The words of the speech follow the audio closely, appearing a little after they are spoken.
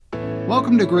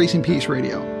Welcome to Grace and Peace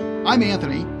Radio. I'm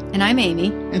Anthony. And I'm Amy.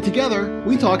 And together,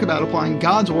 we talk about applying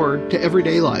God's Word to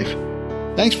everyday life.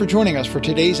 Thanks for joining us for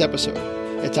today's episode.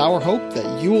 It's our hope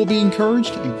that you will be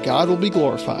encouraged and God will be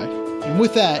glorified. And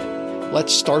with that,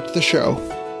 let's start the show.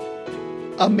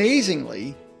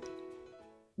 Amazingly,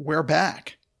 we're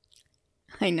back.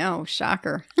 I know,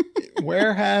 shocker.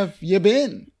 Where have you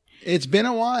been? It's been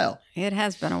a while. It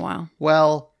has been a while.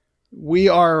 Well, we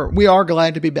are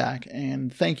glad to be back,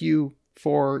 and thank you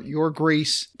for your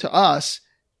grace to us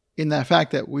in the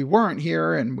fact that we weren't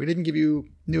here and we didn't give you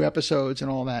new episodes and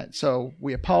all that. So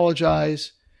we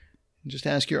apologize and just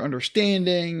ask your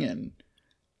understanding, and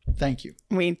thank you.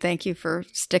 We thank you for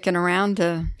sticking around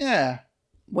to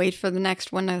wait for the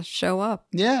next one to show up.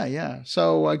 Yeah.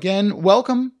 So again,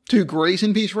 welcome to Grace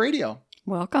and Peace Radio.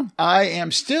 Welcome. I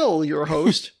am still your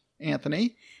host,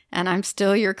 Anthony. And I'm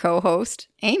still your co-host,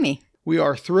 Amy. We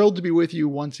are thrilled to be with you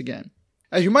once again.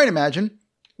 As you might imagine,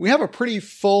 we have a pretty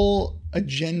full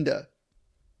agenda.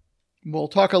 We'll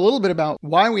talk a little bit about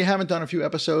why we haven't done a few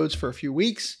episodes for a few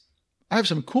weeks. I have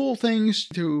some cool things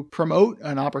to promote,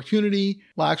 an opportunity.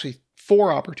 Well, actually,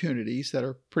 4 opportunities that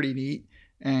are pretty neat.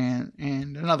 And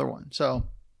another one. So,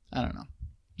 I don't know.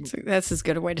 So that's as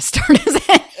good a way to start as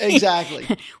any. Exactly.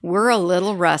 We're a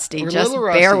little rusty. Just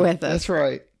bear with us. That's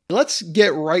right. Let's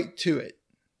get right to it.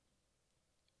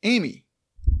 Amy,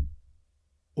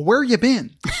 where you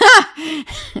been?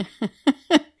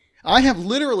 I have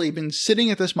literally been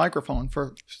sitting at this microphone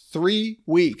for 3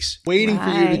 weeks waiting for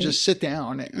you to just sit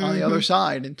down on the other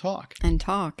side and talk. And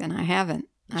I haven't.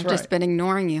 I've just been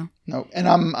ignoring you. No, and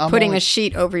I'm putting a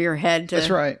sheet over your head to, that's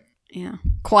right. Yeah,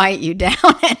 quiet you down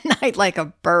at night like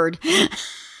a bird.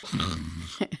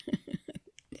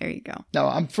 There you go. No,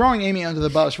 I'm throwing Amy under the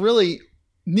bus. Really,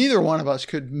 neither one of us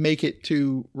could make it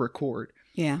to record.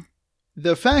 Yeah.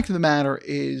 The fact of the matter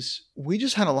is we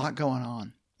just had a lot going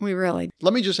on. We really.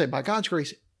 Let me just say, by God's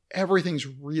grace, everything's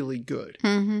really good.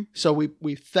 Mm-hmm. So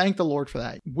we thank the Lord for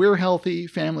that. We're healthy,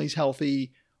 family's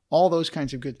healthy, all those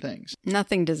kinds of good things.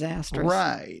 Nothing disastrous.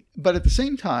 Right. But at the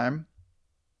same time,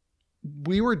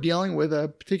 we were dealing with a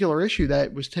particular issue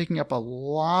that was taking up a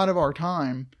lot of our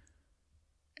time,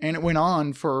 and it went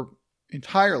on for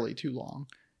entirely too long.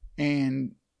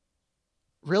 And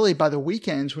really, by the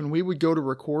weekends when we would go to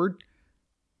record,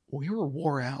 we were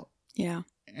wore out. Yeah.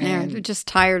 And they're just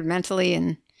tired mentally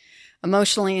and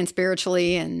emotionally and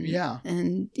spiritually. And,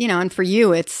 and for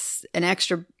you, it's an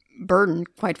extra burden,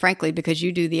 quite frankly, because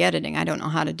you do the editing. I don't know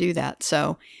how to do that.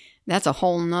 So that's a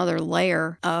whole nother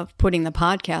layer of putting the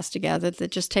podcast together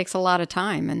that just takes a lot of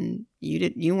time. And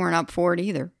you weren't up for it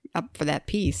either, up for that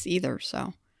piece either.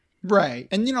 So. Right.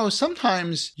 And,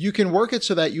 sometimes you can work it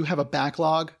so that you have a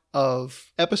backlog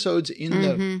of episodes in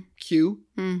the queue,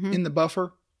 in the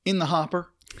buffer, in the hopper.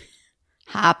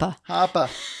 Hopper.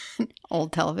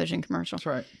 Old television commercial. That's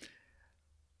right.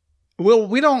 Well,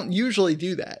 we don't usually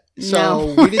do that.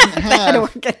 So we didn't have that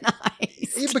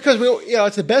organized. Because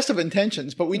it's the best of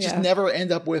intentions, but we just never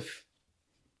end up with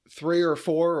 3 or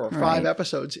 4 or 5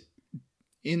 episodes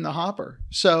in the hopper.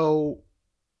 So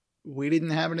we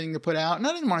didn't have anything to put out. And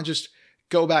I didn't want to just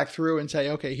go back through and say,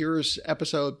 okay, here's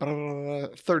episode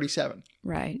 37.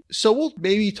 Right. So we'll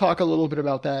maybe talk a little bit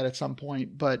about that at some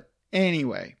point. But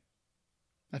anyway,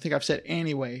 I think I've said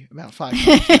anyway about 5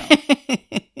 times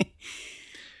now.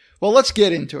 Well, let's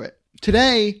get into it.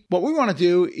 Today, what we want to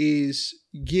do is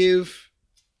give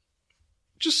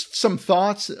just some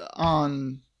thoughts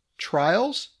on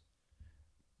trials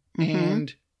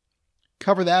and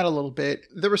cover that a little bit.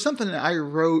 There was something that I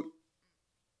wrote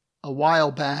a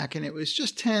while back, and it was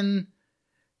just 10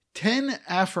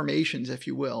 affirmations, if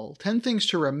you will, 10 things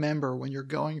to remember when you're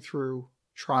going through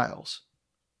trials.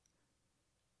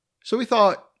 So we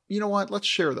thought, you know what, let's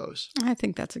share those. I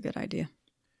think that's a good idea.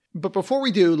 But before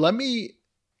we do,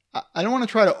 I don't want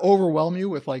to try to overwhelm you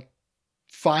with like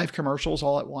 5 commercials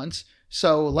all at once.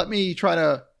 So let me try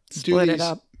to do these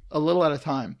a little at a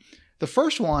time. The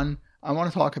first one I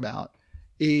want to talk about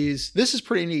this is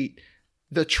pretty neat.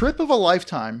 The trip of a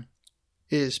lifetime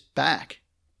is back.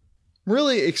 I'm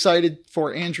really excited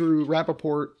for Andrew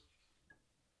Rappaport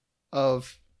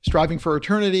of Striving for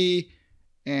Eternity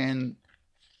and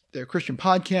the Christian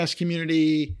podcast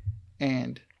community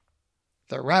and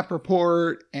the Rap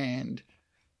Report and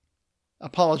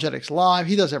Apologetics Live.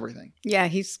 He does everything. Yeah,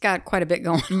 he's got quite a bit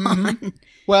going on.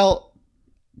 Well,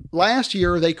 last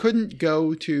year they couldn't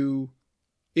go to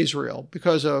Israel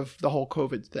because of the whole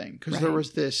COVID thing. Because there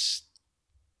was this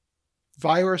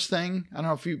virus thing. I don't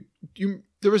know if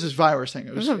there was this virus thing.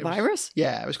 It was a virus?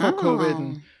 It was called COVID.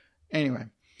 And anyway,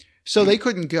 so they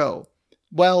couldn't go.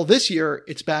 Well, this year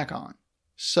it's back on.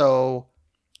 So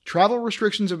travel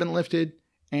restrictions have been lifted.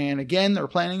 And again, they're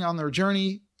planning on their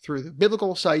journey through the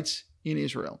biblical sites in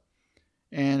Israel.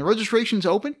 And registration's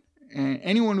open. And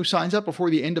anyone who signs up before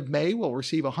the end of May will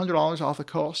receive $100 off the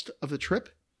cost of the trip.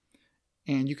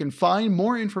 And you can find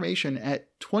more information at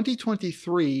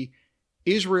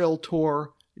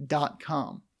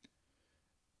 2023israeltour.com.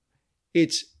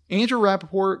 It's Andrew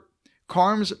Rappaport,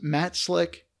 Carms Matt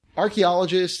Slick,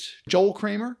 archaeologist Joel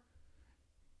Kramer,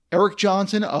 Eric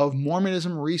Johnson of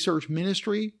Mormonism Research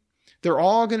Ministry. They're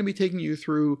all going to be taking you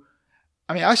through.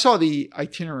 I mean, I saw the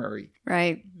itinerary.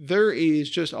 Right. There is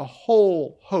just a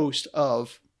whole host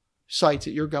of sites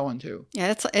that you're going to.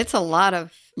 Yeah, it's a lot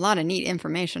of neat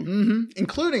information. Mm-hmm.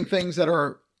 Including things that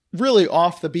are really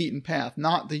off the beaten path,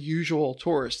 not the usual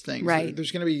tourist things. Right.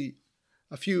 There's going to be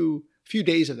a few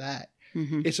days of that.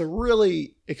 Mm-hmm. It's a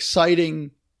really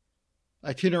exciting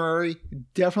itinerary.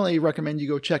 Definitely recommend you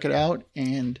go check it out.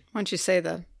 And why don't you say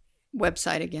the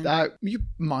website again? You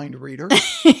mind reader.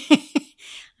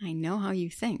 I know how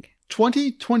you think.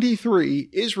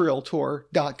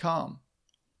 2023israeltour.com.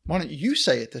 Why don't you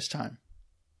say it this time?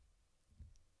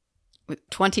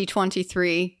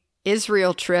 2023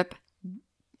 Israel trip.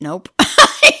 Nope.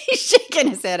 He's shaking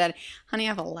his head at it. Honey, I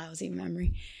have a lousy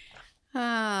memory.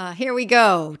 Here we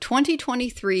go.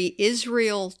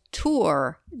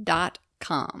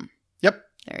 2023israeltour.com. Yep.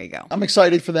 There you go. I'm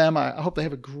excited for them. I hope they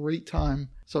have a great time.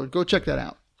 So go check that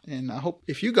out. And I hope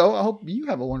if you go, I hope you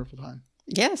have a wonderful time.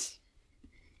 Yes.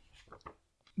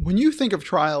 When you think of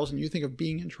trials and you think of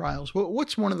being in trials,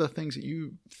 what's one of the things that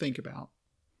you think about?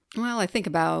 Well, I think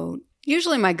about,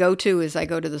 usually my go-to is I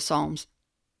go to the Psalms.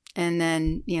 And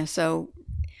then,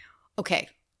 okay,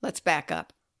 let's back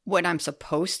up. What I'm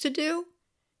supposed to do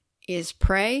is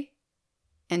pray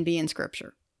and be in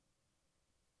Scripture.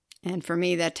 And for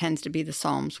me, that tends to be the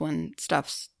Psalms when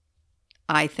stuff's,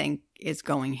 I think, is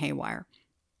going haywire.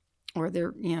 Or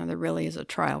there really is a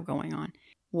trial going on.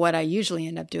 What I usually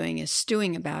end up doing is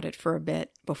stewing about it for a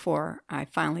bit before I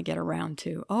finally get around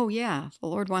to, oh yeah, the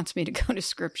Lord wants me to go to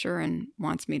Scripture and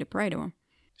wants me to pray to Him.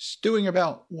 Stewing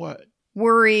about what?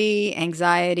 Worry,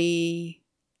 anxiety,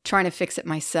 trying to fix it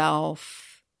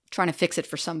myself, trying to fix it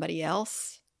for somebody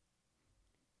else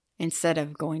instead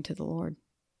of going to the Lord.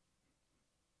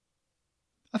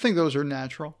 I think those are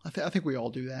natural. I think we all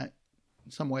do that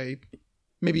in some way.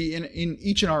 Maybe in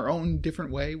each in our own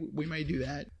different way, we may do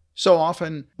that. So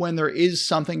often when there is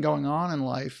something going on in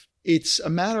life, it's a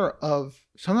matter of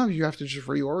sometimes you have to just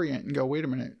reorient and go, wait a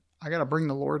minute, I got to bring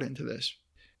the Lord into this.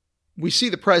 We see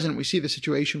the present, we see the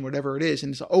situation, whatever it is,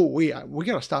 and it's, we got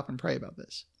to stop and pray about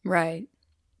this. Right.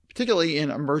 Particularly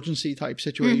in emergency type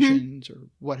situations or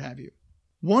what have you.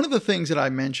 One of the things that I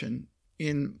mention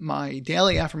in my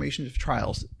daily affirmations of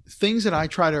trials, things that I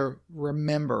try to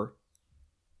remember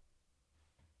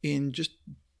in just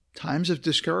times of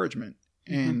discouragement.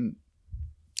 And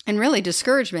really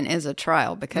discouragement is a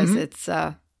trial because it's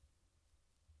like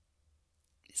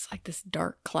this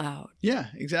dark cloud. Yeah,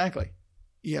 exactly.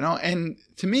 And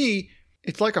to me,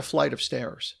 it's like a flight of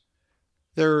stairs.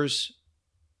 There's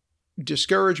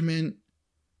discouragement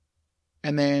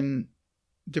and then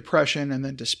depression and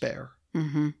then despair.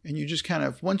 Mm-hmm. And you just kind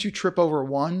of, once you trip over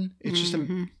one, it's just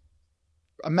a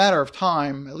matter of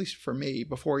time, at least for me,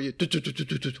 before you,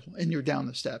 and you're down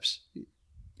the steps.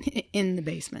 In the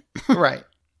basement. Right.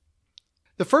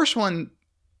 The first one,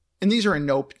 and these are in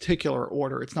no particular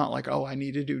order. It's not like, I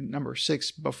need to do number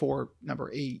 6 before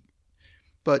number 8.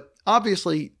 But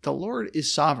obviously, the Lord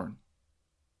is sovereign.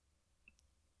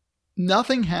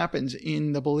 Nothing happens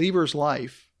in the believer's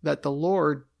life that the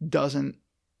Lord doesn't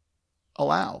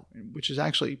allow, which is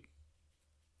actually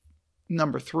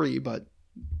number 3. But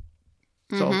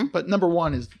number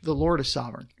 1 is the Lord is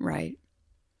sovereign. Right.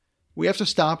 We have to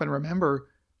stop and remember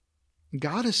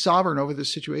God is sovereign over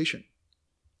this situation.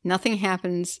 Nothing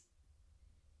happens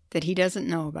that He doesn't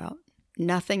know about.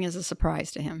 Nothing is a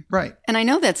surprise to Him. Right. And I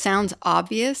know that sounds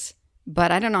obvious, but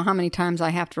I don't know how many times I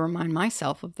have to remind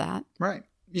myself of that. Right.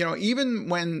 Even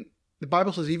when the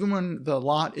Bible says, even when the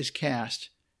lot is cast,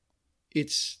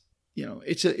 it's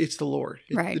the Lord.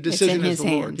 Right. The decision is the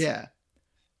hands. Lord. Yeah.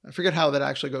 I forget how that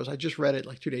actually goes. I just read it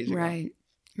like 2 days ago. Right. I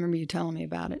remember you telling me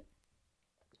about it.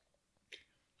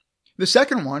 The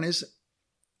second one is,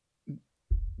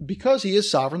 because He is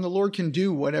sovereign, the Lord can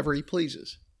do whatever He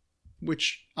pleases,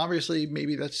 which obviously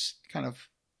maybe that's kind of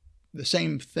the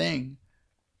same thing.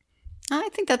 I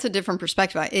think that's a different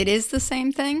perspective. It is the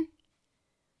same thing,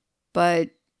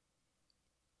 but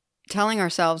telling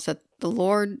ourselves that the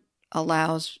Lord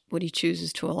allows what He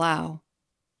chooses to allow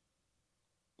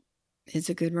is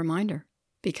a good reminder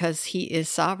because He is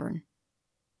sovereign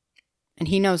and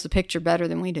He knows the picture better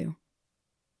than we do.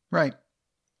 Right.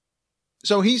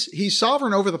 So he's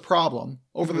sovereign over the problem,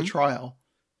 over the trial.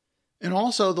 And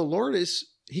also the Lord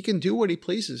he can do what he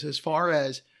pleases as far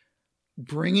as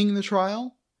bringing the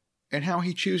trial and how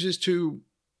he chooses to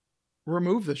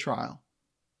remove the trial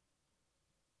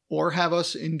or have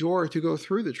us endure to go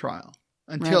through the trial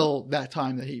until that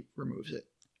time that he removes it.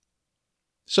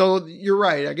 So you're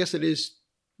right. I guess it is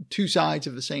two sides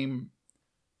of the same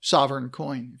sovereign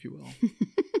coin, if you will.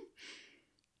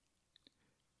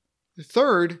 The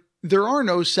third, there are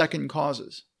no second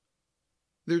causes.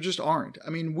 There just aren't. I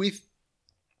mean, we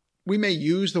may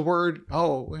use the word,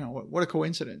 what a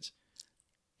coincidence.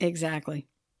 Exactly.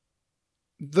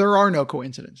 There are no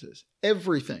coincidences.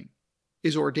 Everything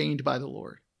is ordained by the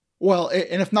Lord. Well,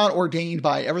 and if not ordained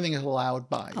by, everything is allowed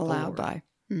by. Allowed by.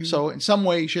 Mm-hmm. So in some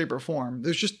way, shape, or form,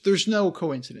 there's no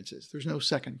coincidences. There's no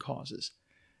second causes.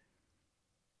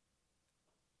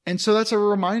 And so that's a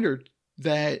reminder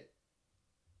that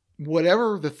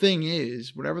whatever the thing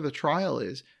is, whatever the trial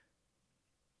is,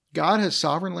 God has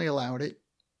sovereignly allowed it.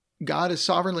 God is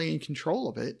sovereignly in control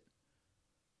of it.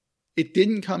 It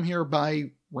didn't come here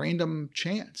by random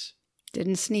chance.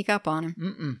 Didn't sneak up on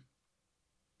him.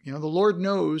 The Lord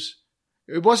knows.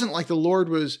 It wasn't like the Lord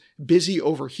was busy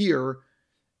over here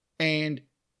and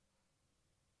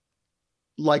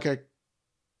like a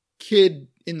kid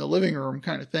in the living room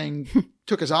kind of thing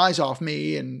took his eyes off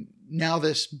me and now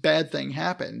this bad thing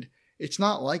happened. It's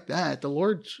not like that. The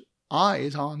Lord's eye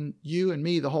is on you and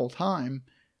me the whole time.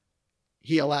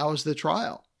 He allows the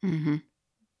trial. Mm-hmm.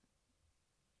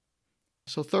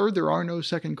 So third, there are no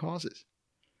second causes.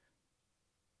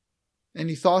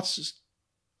 Any thoughts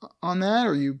on that?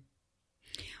 Or you?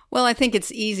 Well, I think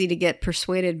it's easy to get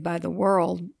persuaded by the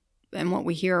world and what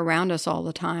we hear around us all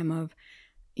the time of,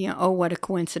 what a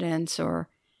coincidence, or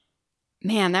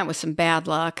man, that was some bad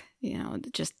luck.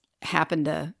 It just happened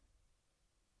to,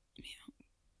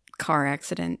 car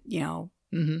accident,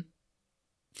 mm-hmm.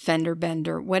 fender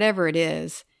bender, whatever it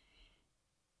is.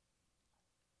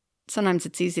 Sometimes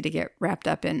it's easy to get wrapped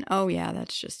up in, oh yeah,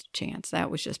 that's just a chance. That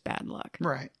was just bad luck.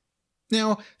 Right.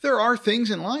 Now, there are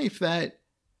things in life that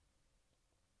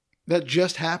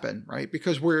just happen, right?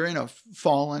 Because we're in a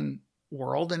fallen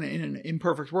world and in an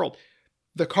imperfect world.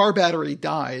 The car battery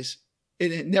dies.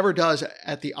 It never does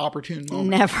at the opportune moment.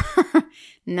 Never.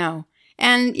 No.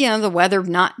 And, the weather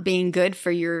not being good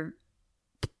for your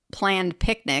planned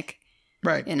picnic.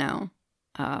 Right.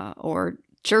 Or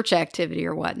church activity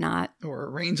or whatnot. Or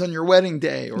it rains on your wedding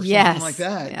day or something like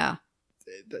that. Yeah.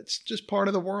 That's just part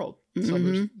of the world. So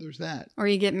there's that. Or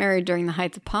you get married during the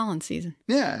height of pollen season.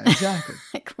 Yeah, exactly.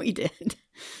 Like we did.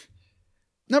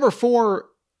 Number 4,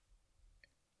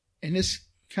 and this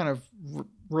kind of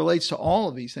relates to all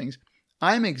of these things,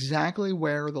 I'm exactly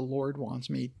where the Lord wants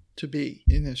me to be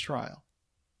in this trial.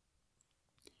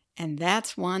 And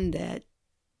that's one that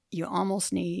you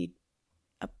almost need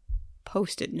a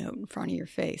Post-it note in front of your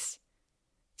face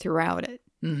throughout it.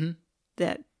 Mm-hmm.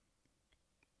 That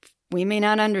we may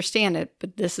not understand it,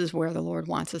 but this is where the Lord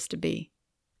wants us to be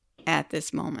at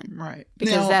this moment. Right.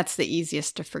 Because that's the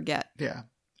easiest to forget. Yeah.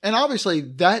 And obviously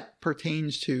that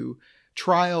pertains to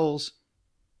trials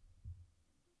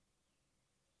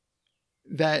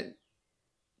that,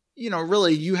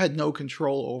 really you had no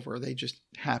control over. They just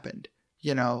happened.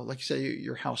 Like you say,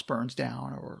 your house burns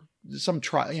down or some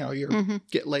trial, you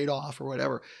get laid off or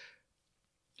whatever.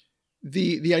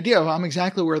 The idea of I'm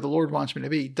exactly where the Lord wants me to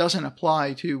be doesn't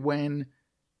apply to when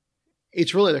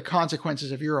it's really the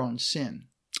consequences of your own sin.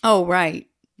 Oh, right.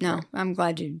 No, right. I'm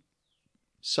glad you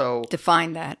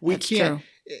defined that. We That's can't,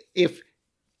 true.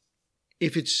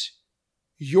 If it's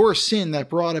your sin that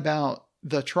brought about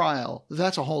the trial,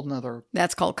 that's a whole nother.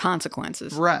 That's called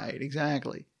consequences. Right,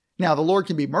 exactly. Now, the Lord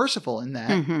can be merciful in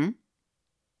that,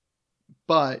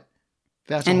 but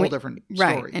that's a whole different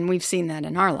story. Right, and we've seen that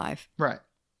in our life. Right.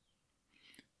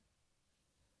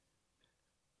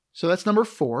 So that's number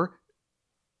 4.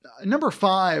 Number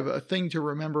 5, a thing to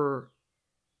remember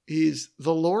is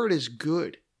the Lord is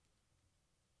good.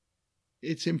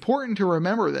 It's important to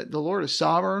remember that the Lord is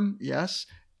sovereign. Yes,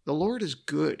 the Lord is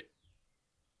good.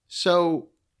 So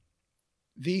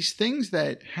these things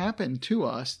that happen to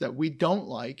us that we don't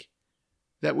like,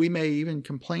 that we may even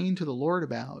complain to the Lord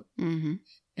about,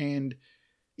 and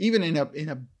even in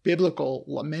a biblical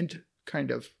lament kind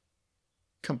of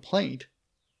complaint,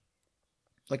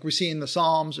 like we see in the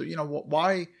Psalms,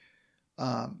 why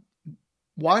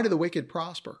do the wicked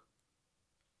prosper?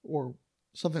 Or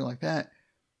something like that.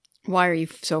 Why are you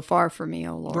so far from me,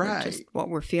 O Lord? Right. Just what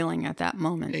we're feeling at that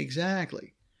moment.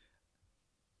 Exactly.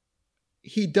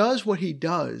 He does what he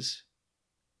does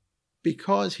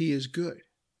because he is good.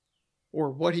 Or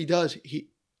what he does,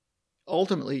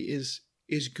 ultimately is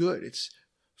good. It's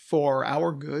for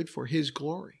our good, for his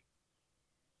glory.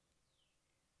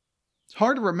 It's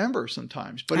hard to remember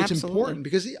sometimes, but it's important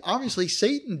because obviously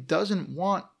Satan doesn't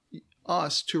want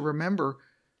us to remember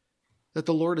that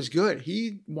the Lord is good.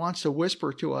 He wants to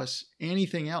whisper to us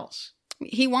anything else.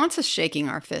 He wants us shaking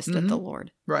our fist at the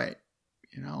Lord. Right.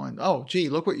 And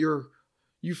look what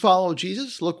you follow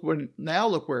Jesus. Look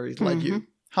where he's led you.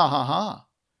 Ha ha ha.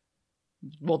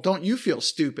 Well, don't you feel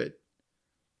stupid?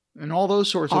 And all those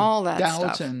sorts of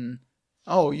doubts stuff. And,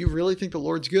 you really think the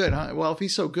Lord's good, huh? Well, if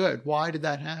he's so good, why did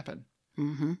that happen?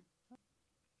 Mm-hmm.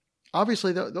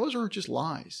 Obviously, those are just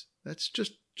lies. That's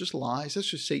just lies. That's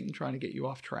just Satan trying to get you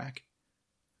off track.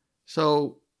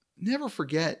 So never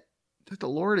forget that the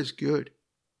Lord is good.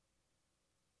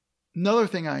 Another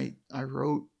thing I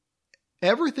wrote,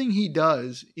 everything he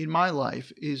does in my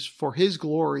life is for his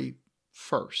glory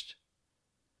first,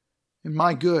 and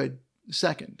my good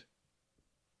second.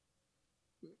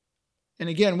 And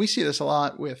again, we see this a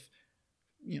lot with,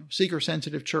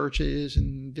 seeker-sensitive churches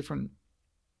and different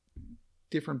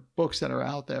books that are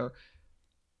out there.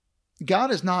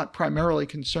 God is not primarily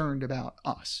concerned about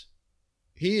us.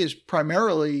 He is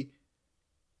primarily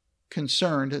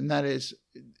concerned, and that is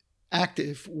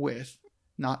active with,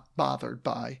 not bothered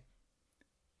by,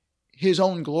 his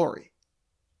own glory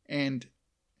and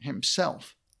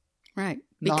himself. Right.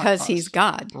 Because he's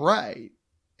God. Right.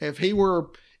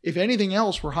 If anything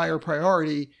else were higher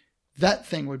priority, that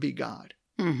thing would be God.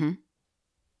 Mm-hmm.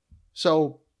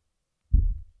 So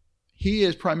he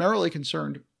is primarily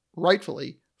concerned,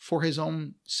 rightfully, for his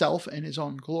own self and his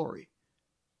own glory.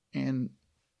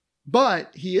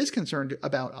 But he is concerned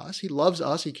about us. He loves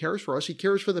us. He cares for us. He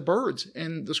cares for the birds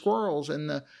and the squirrels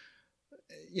and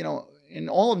in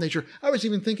all of nature. I was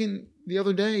even thinking the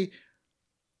other day,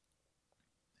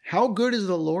 how good is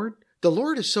the Lord? The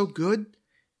Lord is so good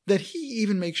that he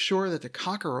even makes sure that the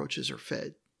cockroaches are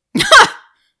fed.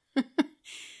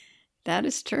 That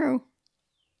is true.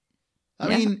 I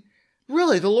mean,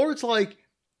 really, the Lord's like,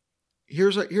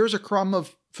 here's a crumb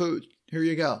of food. Here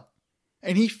you go.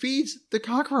 And he feeds the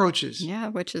cockroaches. Yeah,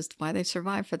 which is why they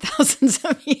survive for thousands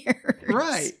of years.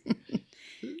 Right.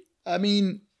 I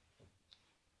mean,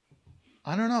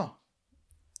 I don't know.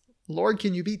 Lord,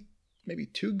 can you be maybe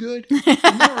too good in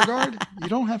that regard? You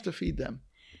don't have to feed them.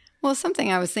 Well,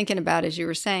 something I was thinking about as you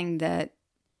were saying that,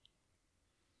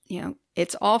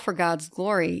 it's all for God's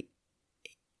glory.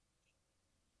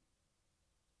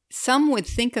 Some would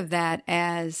think of that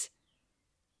as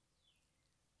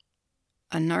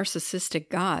a narcissistic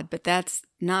God, but that's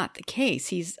not the case.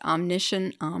 He's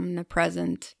omniscient,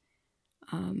 omnipresent,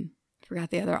 forgot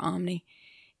the other omni,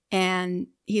 and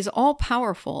he's all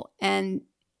powerful. And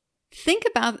think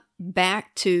about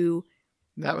back to...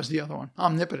 That was the other one,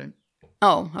 omnipotent.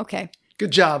 Oh, okay.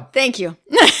 Good job. Thank you.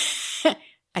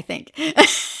 I think.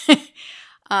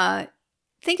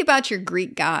 Think about your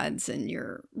Greek gods and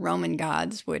your Roman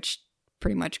gods, which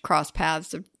pretty much cross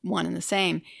paths of one and the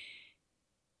same.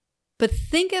 But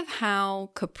think of how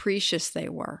capricious they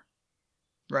were.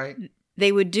 Right.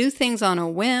 They would do things on a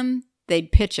whim.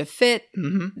 They'd pitch a fit.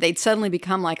 Mm-hmm. They'd suddenly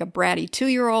become like a bratty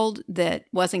 2-year-old that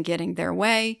wasn't getting their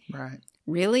way. Right.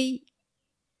 Really?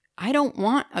 I don't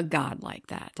want a God like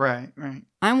that. Right, right.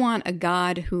 I want a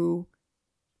God who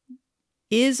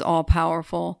is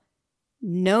all-powerful,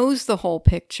 knows the whole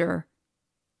picture,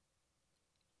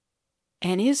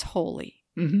 and is holy,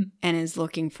 mm-hmm. and is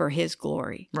looking for his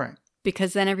glory. Right.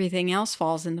 Because then everything else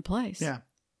falls into place. Yeah.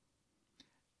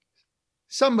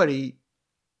 Somebody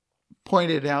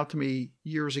pointed out to me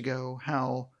years ago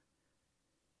how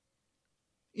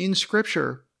in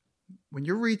Scripture, when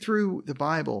you read through the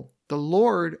Bible, the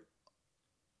Lord,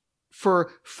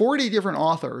 for 40 different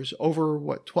authors over,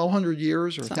 1,200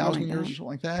 years or 1,000 years or something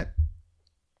like that,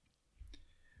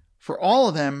 for all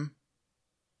of them,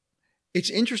 it's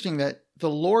interesting that the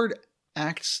Lord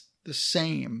acts the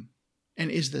same and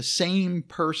is the same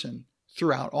person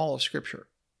throughout all of Scripture.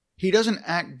 He doesn't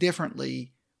act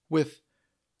differently with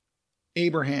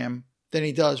Abraham than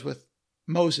he does with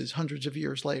Moses hundreds of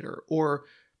years later, or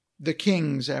the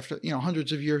kings after,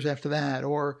 hundreds of years after that,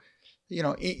 or,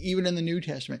 even in the New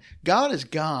Testament. God is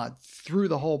God through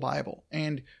the whole Bible.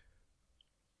 And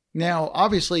now,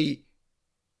 obviously,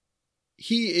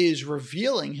 he is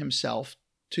revealing himself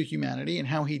to humanity and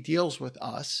how he deals with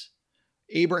us.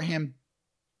 Abraham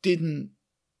didn't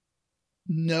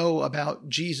know about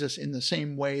Jesus in the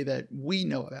same way that we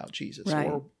know about Jesus, right,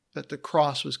 or that the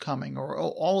cross was coming, or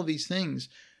all of these things.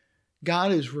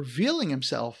 God is revealing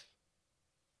himself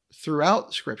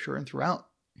throughout Scripture and throughout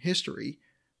history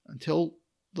until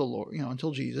the Lord,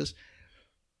 until Jesus.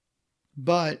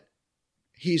 But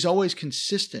he's always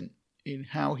consistent in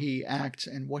how he acts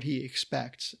and what he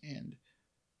expects and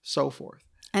so forth.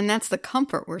 And that's the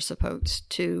comfort we're supposed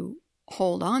to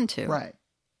hold on to. Right.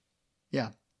 Yeah.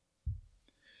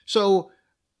 So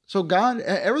God,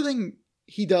 everything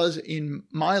he does in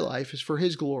my life is for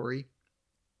his glory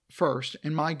first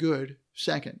and my good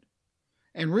second.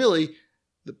 And really,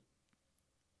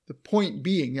 the point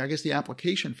being, I guess the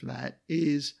application for that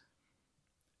is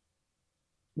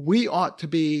we ought to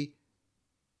be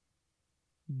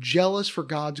jealous for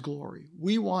God's glory.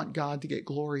 We want God to get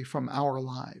glory from our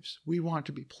lives. We want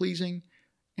to be pleasing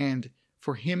and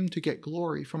for him to get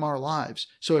glory from our lives.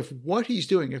 So if what he's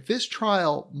doing, if this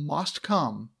trial must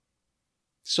come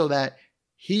so that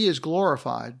he is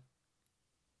glorified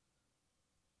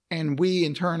and we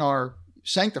in turn are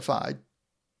sanctified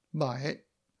by it,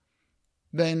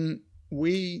 then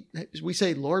we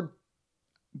say, Lord,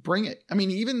 bring it. I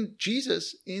mean, even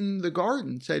Jesus in the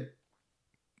garden said,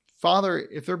 Father,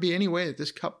 if there be any way that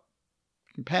this cup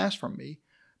can pass from me,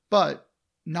 but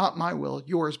not my will,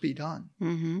 yours be done.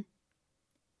 Mm-hmm.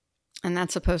 And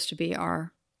that's supposed to be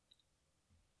our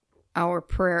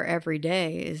prayer every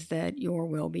day, is that your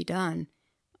will be done.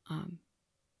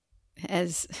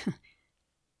 As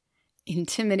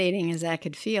intimidating as that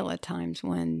could feel at times,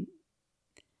 when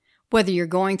whether you're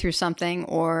going through something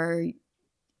or,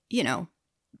 you're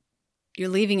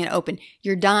leaving it open,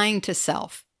 you're dying to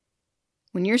self.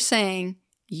 When you're saying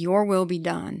your will be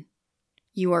done,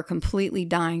 you are completely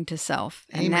dying to self.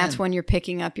 And Amen. That's when you're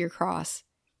picking up your cross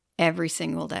every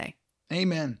single day.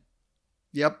 Amen.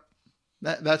 Yep.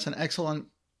 That's an excellent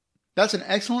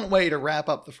way to wrap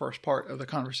up the first part of the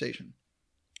conversation.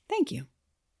 Thank you.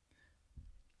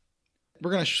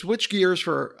 We're going to switch gears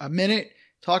for a minute,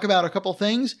 talk about a couple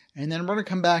things, and then we're going to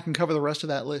come back and cover the rest of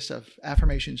that list of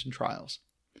affirmations and trials.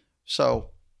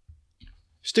 So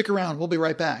stick around. We'll be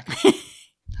right back.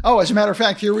 Oh, as a matter of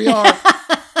fact, here we are.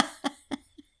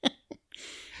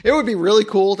 It would be really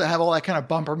cool to have all that kind of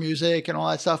bumper music and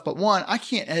all that stuff. But one, I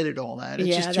can't edit all that.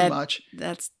 It's just too much.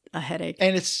 That's a headache.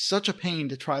 And it's such a pain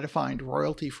to try to find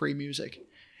royalty-free music.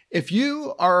 If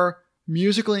you are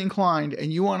musically inclined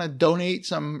and you want to donate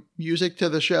some music to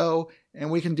the show and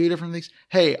we can do different things,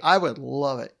 hey, I would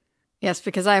love it. Yes,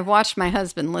 because I've watched my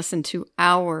husband listen to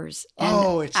hours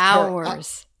and it's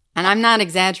hours. And I'm not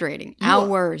exaggerating.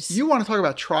 Hours. You want to talk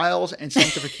about trials and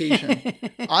sanctification.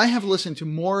 I have listened to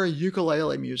more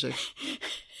ukulele music.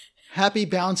 Happy,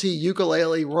 bouncy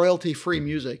ukulele, royalty-free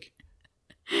music.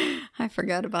 I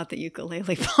forgot about the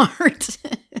ukulele part.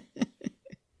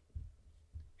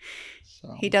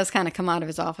 So. He does kind of come out of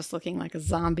his office looking like a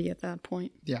zombie at that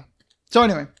point. Yeah. So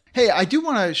anyway, hey, I do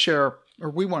want to share,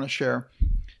 or we want to share,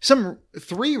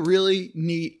 3 really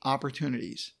neat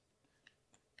opportunities.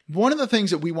 One of the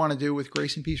things that we want to do with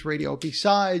Grace and Peace Radio,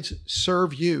 besides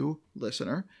serve you,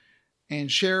 listener,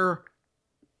 and share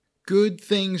good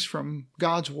things from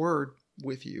God's Word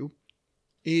with you,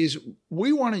 is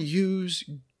we want to use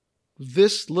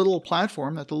this little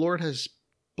platform that the Lord has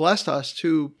blessed us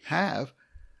to have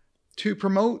to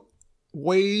promote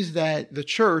ways that the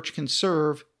church can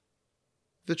serve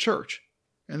the church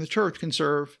and the church can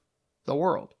serve the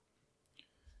world.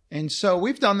 And so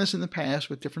we've done this in the past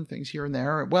with different things here and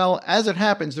there. Well, as it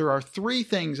happens, there are 3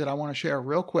 things that I want to share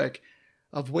real quick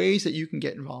of ways that you can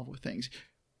get involved with things.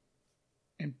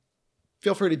 And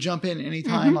feel free to jump in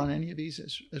anytime on any of these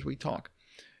as we talk.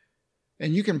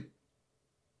 And you can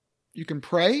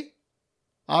pray,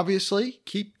 obviously.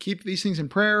 Keep these things in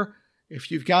prayer.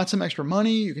 If you've got some extra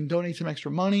money, you can donate some extra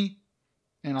money.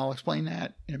 And I'll explain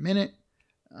that in a minute.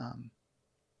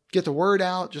 Get the word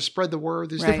out, just spread the word.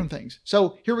 There's different things.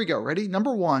 So here we go. Ready?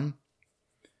 Number 1,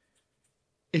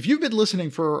 if you've been listening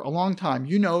for a long time,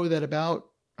 you know that about,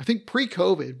 I think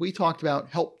pre-COVID, we talked about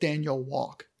Help Daniel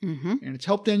Walk. Mm-hmm. And it's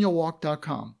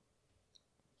helpdanielwalk.com.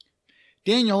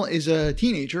 Daniel is a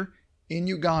teenager in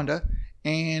Uganda,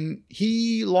 and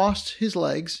he lost his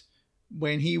legs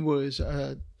when he was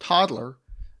a toddler.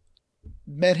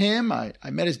 Met him. I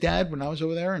met his dad when I was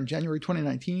over there in January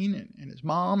 2019 and his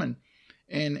mom.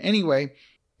 And anyway,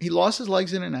 he lost his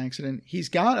legs in an accident. He's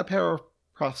got a pair of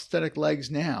prosthetic legs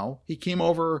now. He came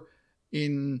over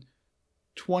in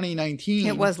 2019.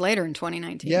 It was later in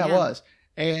 2019. Yeah, it was.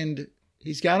 And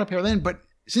he's got a pair then. But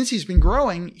since he's been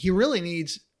growing, he really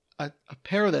needs a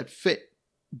pair that fit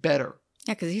better.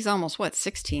 Yeah, because he's almost,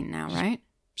 16 now, right?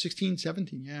 16,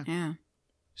 17, yeah. Yeah.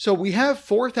 So we have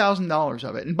 $4,000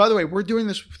 of it. And by the way, we're doing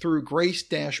this through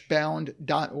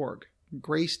grace-bound.org.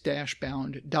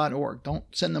 grace-bound.org.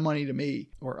 Don't send the money to me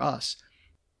or us.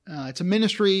 It's a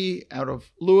ministry out of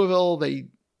Louisville. They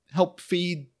help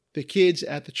feed the kids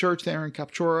at the church there in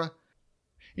Kapchora.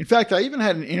 In fact, I even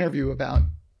had an interview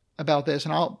about this,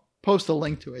 and I'll post a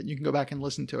link to it. You can go back and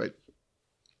listen to it.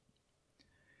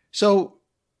 So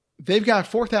they've got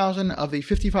 $4,000 of the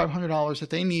 $5,500 that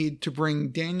they need to bring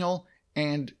Daniel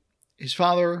and his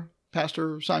father,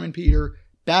 Pastor Simon Peter,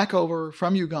 back over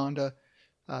from Uganda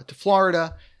to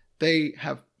Florida. They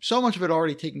have so much of it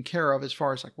already taken care of as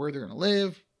far as like where they're going to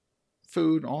live,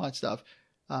 food, and all that stuff.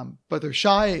 But they're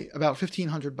shy about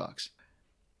 $1,500.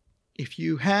 If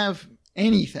you have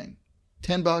anything,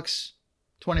 $10,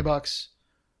 $20,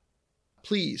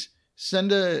 please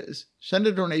send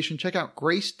a donation. Check out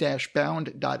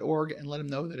grace-bound.org and let them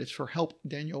know that it's for Help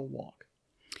Daniel Walk.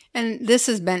 And this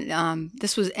has been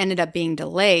ended up being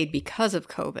delayed because of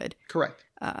COVID. Correct.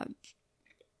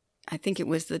 I think it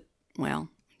was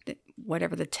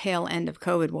whatever the tail end of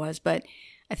COVID was, but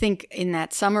I think in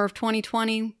that summer of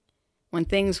 2020 when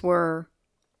things were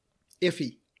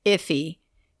iffy,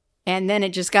 and then it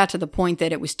just got to the point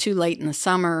that it was too late in the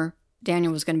summer.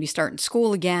 Daniel was going to be starting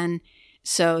school again,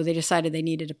 so they decided they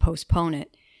needed to postpone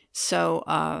it.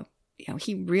 So,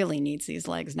 he really needs these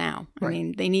legs now. Right. I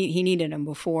mean, he needed them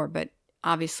before, but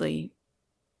obviously,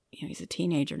 he's a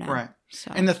teenager now. Right.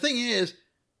 So. And the thing is,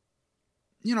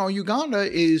 Uganda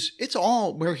it's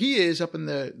all where he is up in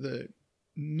the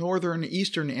northern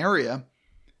eastern area.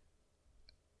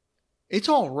 It's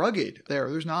all rugged there.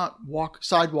 There's not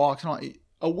sidewalks and all.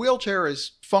 A wheelchair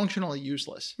is functionally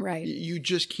useless. Right. You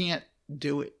just can't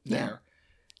do it there.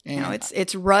 Yeah. And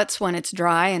it's ruts when it's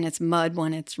dry and it's mud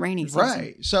when it's rainy season.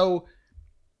 Right. So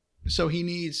he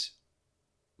needs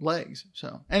legs.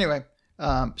 So anyway,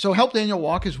 so Help Daniel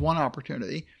Walk is one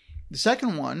opportunity. The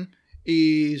second one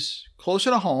is closer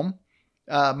to home.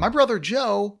 My brother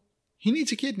Joe, he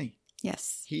needs a kidney.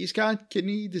 Yes. He's got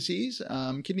kidney disease,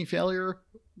 kidney failure,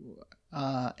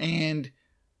 and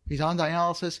he's on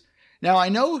dialysis. Now, I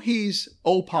know he's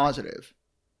O positive,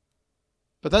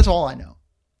 but that's all I know.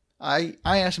 I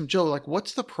asked him, Joe, like,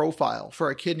 what's the profile for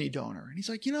a kidney donor? And he's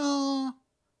like, I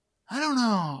don't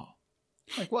know.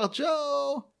 I'm like, well,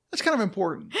 Joe, that's kind of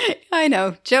important. I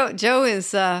know. Joe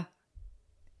is,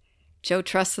 Joe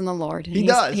trusts in the Lord. He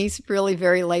does. He's really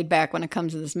very laid back when it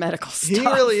comes to this medical stuff. He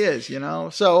really is,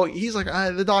 So he's like,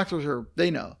 the doctors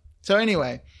they know. So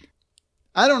anyway,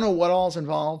 I don't know what all's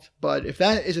involved, but if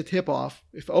that is a tip-off,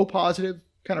 if O positive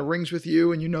kind of rings with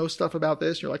you and you know stuff about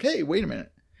this, you're like, hey, wait a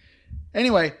minute.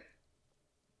 Anyway,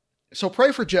 so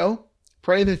pray for Joe.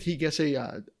 Pray that he gets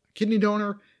a kidney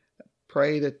donor.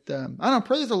 Pray that,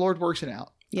 pray that the Lord works it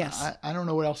out. Yes. I don't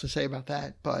know what else to say about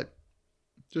that, but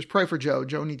just pray for Joe.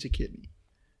 Joe needs a kidney.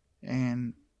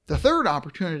 And the third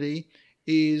opportunity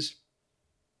is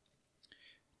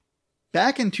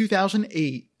back in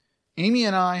 2008, Amy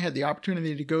and I had the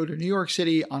opportunity to go to New York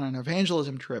City on an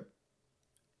evangelism trip.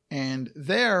 And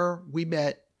there we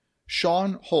met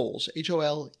Sean Holes,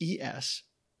 Holes.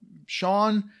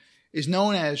 Sean is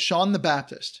known as Sean the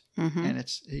Baptist. Mm-hmm. And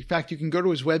in fact, you can go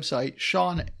to his website,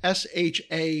 Sean,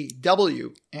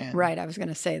 SHAWN. Right, I was going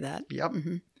to say that. Yep.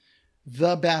 Mm-hmm.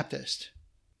 The Baptist.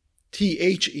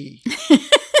 THE.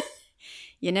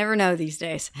 You never know these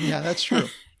days. Yeah, that's true.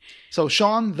 So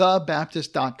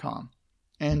SeanTheBaptist.com.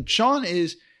 And Sean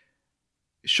is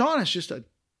just a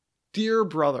dear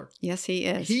brother. Yes, he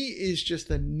is. He is just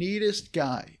the neatest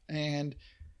guy. And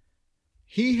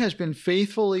he has been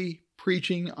faithfully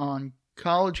preaching on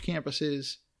college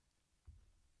campuses.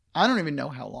 I don't even know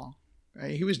how long.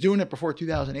 Right? He was doing it before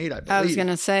 2008, I believe. I was going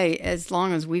to say, as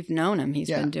long as we've known him, he's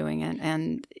been doing it.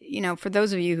 And, for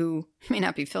those of you who may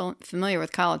not be familiar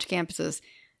with college campuses,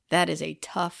 that is a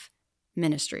tough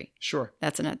ministry. Sure.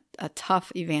 That's a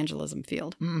tough evangelism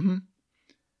field. Mm-hmm.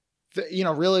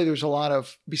 Really, there's a lot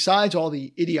of, besides all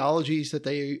the ideologies that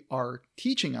they are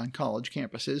teaching on college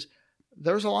campuses,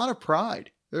 there's a lot of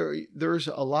pride. There's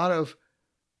a lot of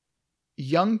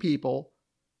young people,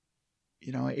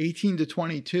 18 to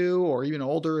 22 or even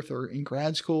older if they're in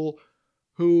grad school,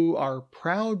 who are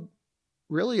proud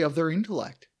really of their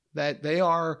intellect, that they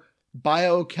are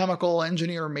biochemical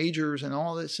engineer majors and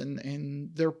all this. And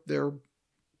they're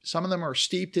some of them are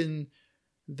steeped in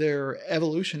their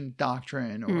evolution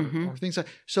doctrine or things like.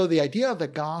 So the idea of the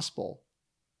gospel,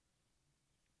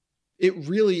 it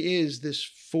really is this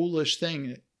foolish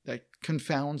thing that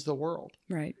confounds the world.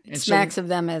 Right. It smacks of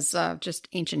them as just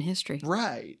ancient history.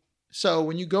 Right. So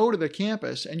when you go to the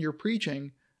campus and you're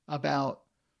preaching about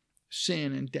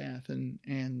sin and death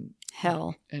and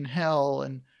hell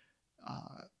and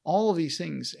all of these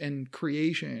things and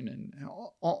creation and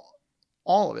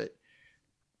all of it.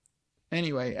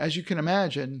 Anyway, as you can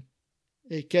imagine,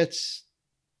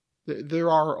 there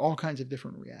are all kinds of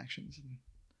different reactions.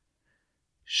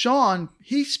 Sean,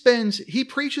 he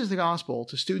preaches the gospel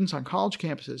to students on college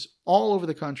campuses all over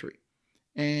the country.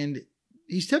 And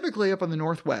he's typically up in the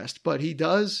Northwest, but he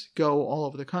does go all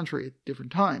over the country at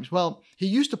different times. Well, he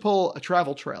used to pull a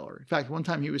travel trailer. In fact, one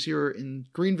time he was here in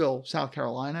Greenville, South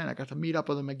Carolina, and I got to meet up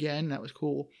with him again. That was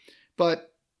cool.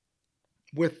 But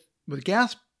with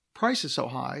gas prices so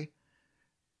high,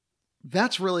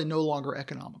 that's really no longer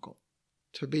economical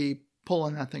to be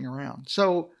pulling that thing around.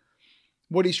 So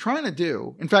what he's trying to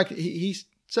do, in fact, he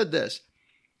said this,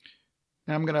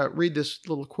 and I'm going to read this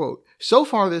little quote. So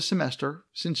far this semester,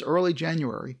 since early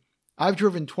January, I've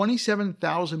driven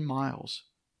 27,000 miles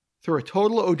through a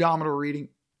total odometer reading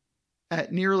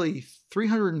at nearly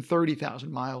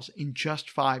 330,000 miles in just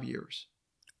 5 years.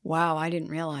 Wow, I didn't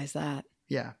realize that.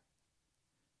 Yeah.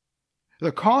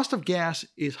 The cost of gas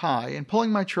is high, and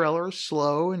pulling my trailer is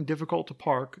slow and difficult to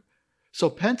park, so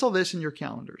pencil this in your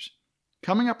calendars.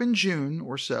 Coming up in June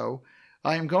or so,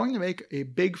 I am going to make a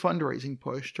big fundraising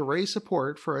push to raise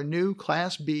support for a new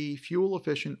Class B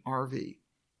fuel-efficient RV.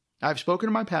 I've spoken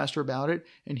to my pastor about it,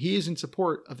 and he is in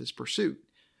support of this pursuit.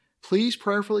 Please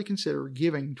prayerfully consider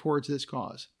giving towards this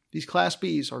cause. These Class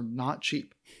Bs are not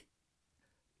cheap.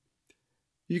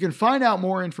 You can find out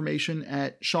more information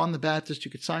at Sean the Baptist.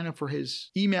 You could sign up for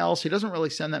his emails. He doesn't really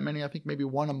send that many. I think maybe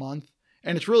one a month.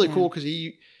 And it's really cool because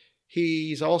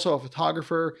he's also a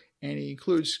photographer, and he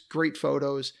includes great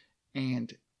photos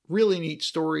and really neat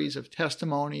stories of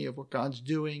testimony of what God's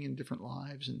doing in different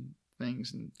lives and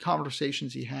things and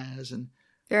conversations he has. And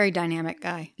very dynamic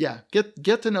guy. Yeah.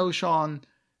 Get to know Sean.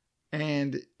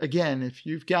 And again, if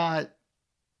you've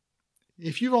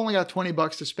only got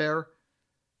 $20 to spare,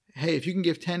 hey, if you can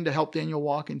give 10 to help Daniel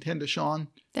walk and 10 to Sean,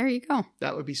 there you go.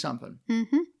 That would be something.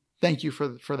 Mm-hmm. Thank you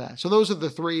for that. So those are the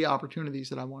 3 opportunities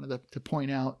that I wanted to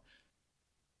point out.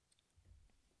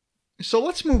 So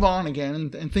let's move on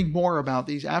again and think more about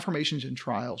these affirmations and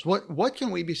trials. What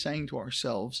can we be saying to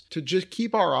ourselves to just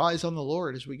keep our eyes on the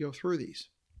Lord as we go through these?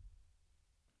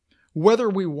 Whether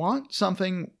we want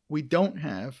something we don't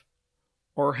have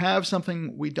or have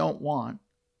something we don't want,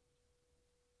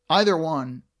 either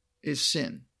one is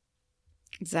sin.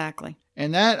 Exactly.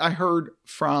 And that I heard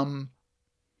from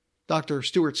Dr.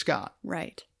 Stuart Scott.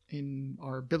 Right. In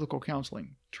our biblical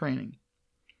counseling training.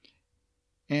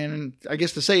 And I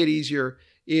guess to say it easier,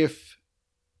 if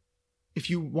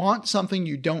you want something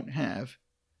you don't have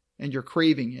and you're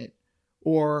craving it,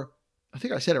 or I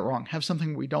think I said it wrong, have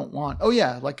something we don't want. Oh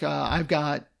yeah, like I've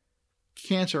got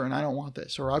cancer and I don't want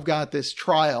this, or I've got this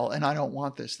trial and I don't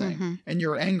want this thing. Mm-hmm. And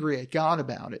you're angry at God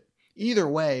about it. Either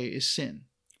way is sin.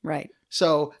 Right.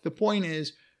 So the point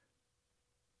is,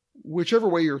 whichever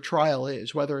way your trial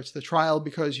is, whether it's the trial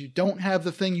because you don't have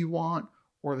the thing you want,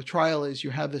 or the trial is you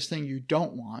have this thing you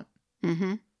don't want.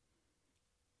 Mm-hmm.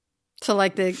 So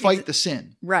like fight the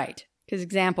sin. Right. Because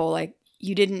example, like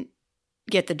you didn't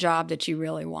get the job that you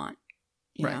really want.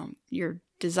 You know, you're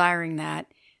desiring that.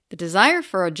 The desire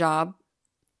for a job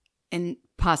and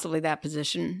possibly that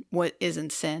position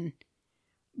isn't sin.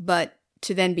 But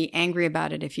to then be angry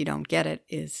about it if you don't get it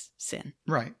is sin.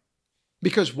 Right.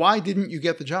 Because why didn't you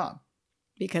get the job?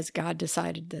 Because God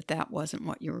decided that wasn't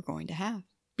what you were going to have.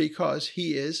 Because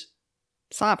he is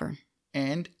sovereign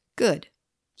and good.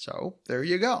 So there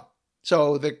you go.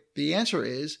 So the answer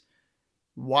is,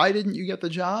 why didn't you get the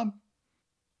job?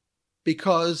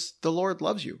 Because the Lord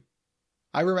loves you.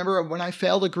 I remember when I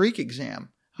failed a Greek exam.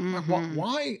 Mm-hmm.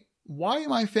 Why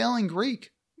am I failing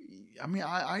Greek? I mean,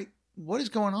 what is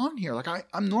going on here? Like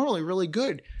I'm normally really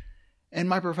good. And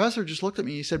my professor just looked at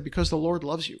me and he said, because the Lord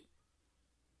loves you.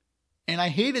 And I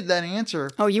hated that answer.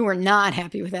 Oh, you were not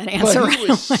happy with that answer. But he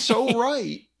was so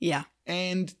right. Yeah.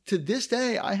 And to this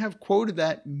day, I have quoted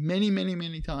that many, many,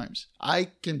 many times. I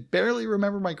can barely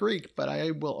remember my Greek, but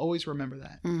I will always remember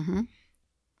that. Mm-hmm.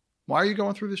 Why are you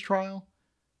going through this trial?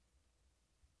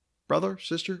 Brother,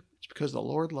 sister, it's because the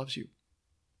Lord loves you.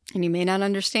 And you may not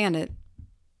understand it,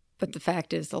 but the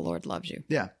fact is the Lord loves you.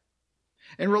 Yeah.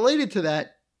 And related to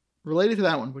that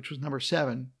one, which was number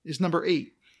 7, is number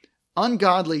 8.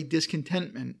 Ungodly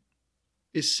discontentment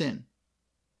is sin.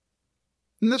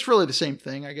 And that's really the same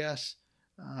thing, I guess.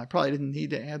 I probably didn't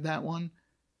need to add that one.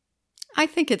 I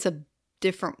think it's a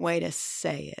different way to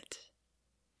say it.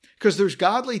 Because there's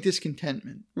godly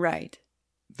discontentment. Right.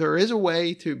 There is a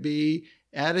way to be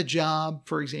at a job,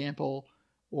 for example,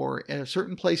 or at a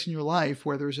certain place in your life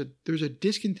where there's a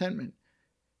discontentment.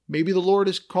 Maybe the Lord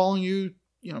is calling you,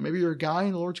 maybe you're a guy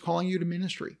and the Lord's calling you to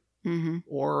ministry. Mm-hmm.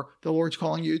 Or the Lord's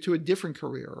calling you to a different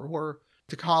career or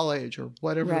to college or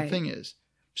whatever the thing is.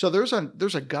 So there's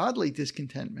a godly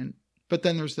discontentment, but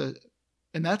then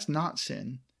and that's not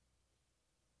sin.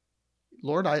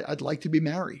 Lord, I'd like to be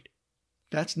married.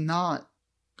 That's not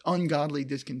ungodly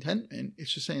discontentment.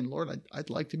 It's just saying, Lord, I'd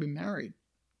like to be married.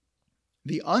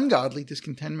 The ungodly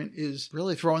discontentment is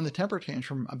really throwing the temper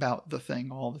tantrum about the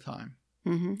thing all the time.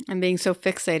 Mm-hmm. And being so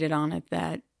fixated on it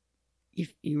that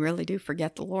you really do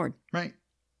forget the Lord. Right.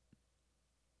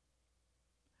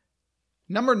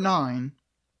 Number 9,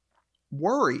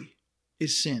 worry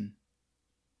is sin.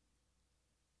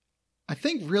 I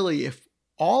think really if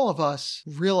all of us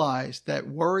realize that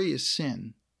worry is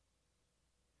sin.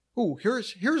 Ooh,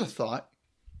 here's a thought.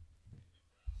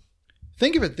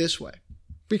 Think of it this way,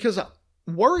 because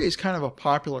worry is kind of a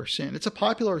popular sin. It's a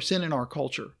popular sin in our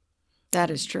culture. That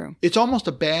is true. It's almost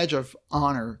a badge of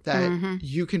honor that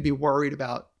you can be worried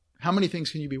about. How many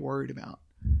things can you be worried about?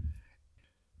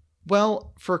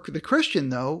 Well, for the Christian,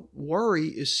 though, worry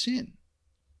is sin.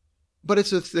 But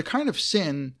it's the kind of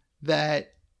sin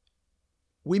that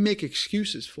we make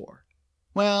excuses for.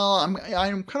 Well, I'm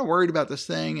kind of worried about this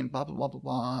thing and blah, blah, blah, blah,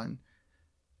 blah.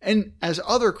 And as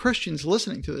other Christians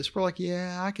listening to this, we're like,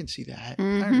 yeah, I can see that. I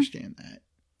understand that.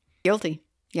 Guilty.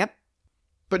 Yep.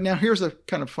 But now here's a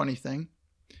kind of funny thing.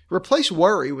 Replace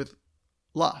worry with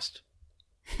lust.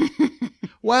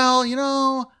 Well,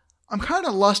 I'm kind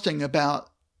of lusting about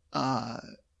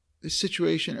this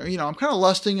situation, or, I'm kind of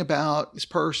lusting about this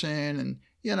person, and,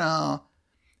 yeah,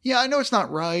 I know it's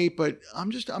not right, but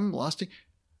I'm lusting.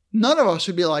 None of us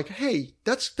would be like, hey,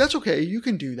 that's okay. You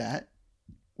can do that.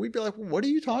 We'd be like, well, what are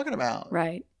you talking about?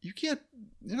 Right. You're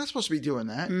not supposed to be doing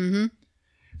that. Mm-hmm.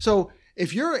 So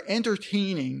if you're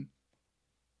entertaining,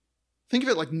 think of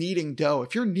it like kneading dough.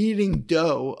 If you're kneading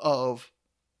dough of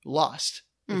lust,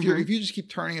 if you just keep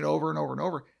turning it over and over and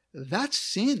over, that's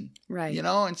sin. Right.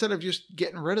 Instead of just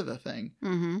getting rid of the thing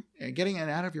and getting it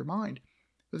out of your mind.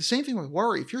 But the same thing with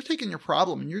worry. If you're taking your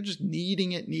problem and you're just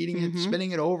kneading it,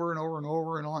 spinning it over and over and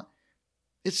over and on,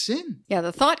 it's sin. Yeah,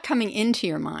 the thought coming into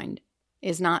your mind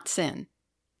is not sin.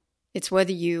 It's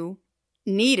whether you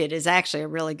need it is actually a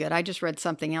really good. I just read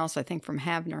something else, I think, from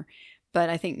Havner, but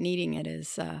I think kneading it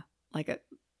is like a,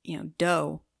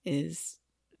 dough is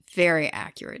very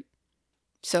accurate.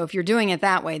 So if you're doing it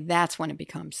that way, that's when it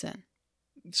becomes sin.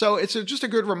 So it's just a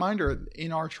good reminder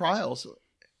in our trials.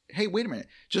 Hey, wait a minute.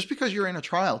 Just because you're in a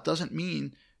trial doesn't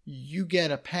mean you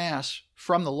get a pass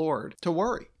from the Lord to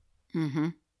worry. Mm-hmm.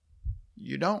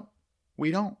 You don't.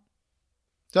 We don't.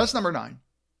 So that's number 9.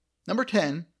 Number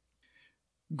 10,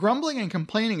 grumbling and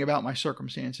complaining about my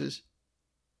circumstances,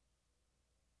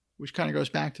 which kind of goes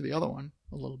back to the other one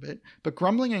a little bit. But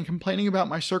grumbling and complaining about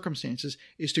my circumstances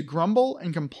is to grumble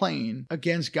and complain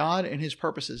against God and his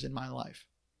purposes in my life.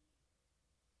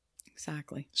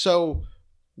 Exactly. So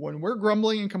when we're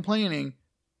grumbling and complaining,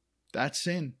 that's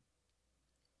sin.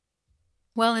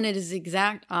 Well, and it is the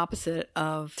exact opposite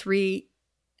of 3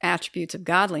 attributes of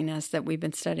godliness that we've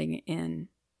been studying in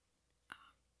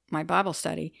my Bible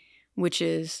study, which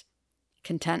is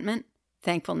contentment,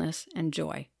 thankfulness, and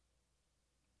joy.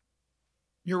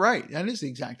 You're right. That is the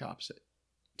exact opposite.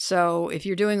 So if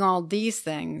you're doing all these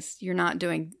things, you're not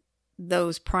doing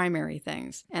those primary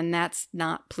things, and that's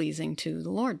not pleasing to the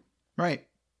Lord. Right.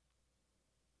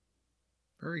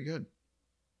 Very good.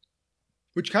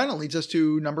 Which kind of leads us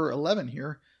to number 11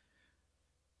 here.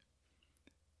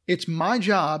 It's my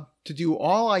job to do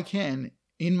all I can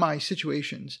in my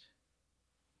situations,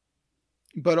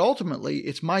 but ultimately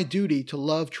it's my duty to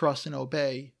love, trust, and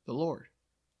obey the Lord.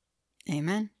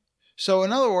 Amen. So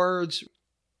in other words,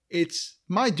 it's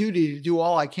my duty to do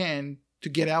all I can to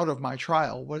get out of my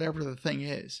trial, whatever the thing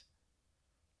is.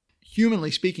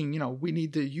 Humanly speaking, we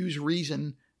need to use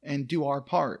reason and do our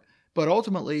part. But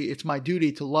ultimately, it's my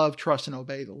duty to love, trust, and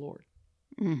obey the Lord.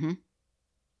 Mm-hmm.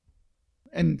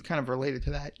 And kind of related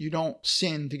to that, you don't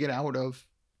sin to get out of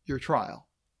your trial.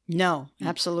 No,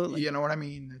 absolutely. You know what I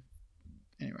mean?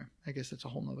 Anyway, I guess that's a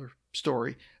whole nother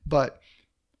story. But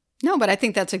I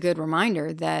think that's a good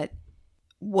reminder that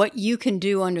what you can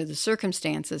do under the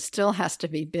circumstances still has to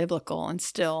be biblical and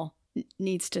still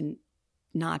needs to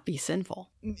not be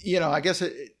sinful. I guess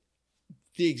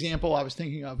the example I was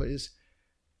thinking of is,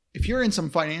 if you're in some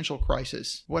financial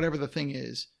crisis, whatever the thing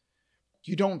is,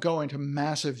 you don't go into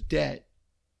massive debt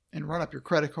and run up your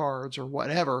credit cards or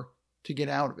whatever to get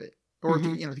out of it, or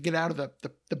to get out of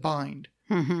the bind.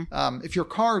 Mm-hmm. If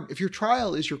your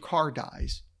trial is your car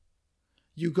dies,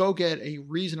 you go get a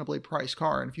reasonably priced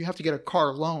car, and if you have to get a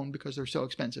car loan because they're so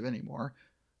expensive anymore,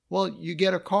 well, you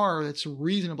get a car that's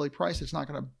reasonably priced. It's not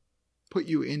going to put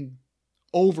you in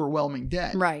overwhelming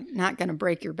debt. Right, not going to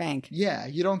break your bank. Yeah,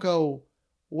 you don't go,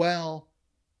 well,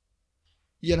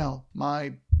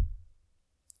 my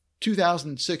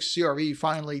 2006 CRV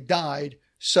finally died.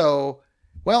 So,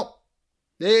 well,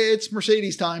 It's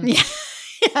Mercedes time. Yeah.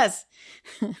 Yes.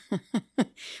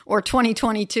 Or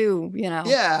 2022,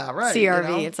 Yeah, right.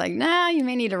 CRV. It's like, you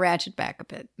may need to ratchet back a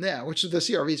bit. Yeah, which the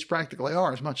CRVs practically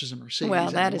are as much as a Mercedes.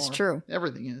 Well, that is true.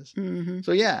 Everything is. Mm-hmm.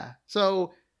 So, yeah.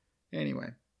 So, anyway,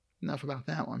 enough about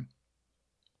that one.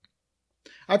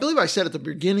 I believe I said at the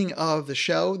beginning of the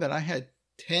show that I had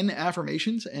 10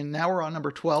 affirmations, and now we're on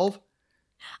number 12.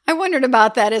 I wondered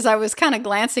about that as I was kind of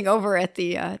glancing over at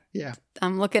the... yeah.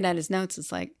 I'm looking at his notes.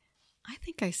 It's like, I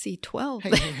think I see 12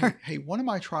 there. Hey, one of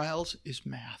my trials is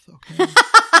math, okay?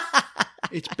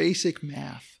 It's basic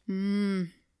math.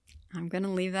 I'm going to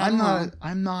leave that alone.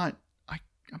 I'm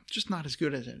just not as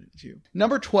good at it as you.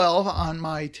 Number 12 on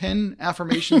my 10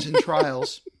 affirmations and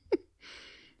trials.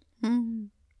 To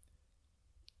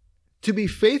be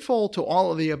faithful to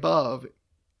all of the above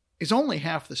is only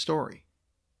half the story.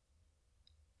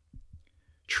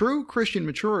 True Christian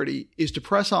maturity is to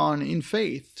press on in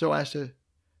faith so as to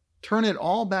turn it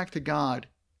all back to God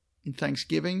in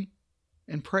thanksgiving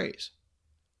and praise.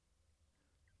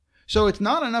 So it's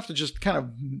not enough to just kind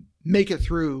of make it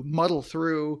through, muddle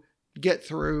through, get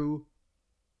through,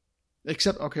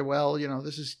 except, okay, well,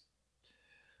 this is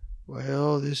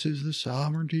the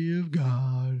sovereignty of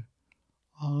God.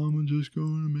 I'm just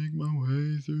going to make my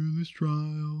way through this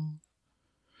trial.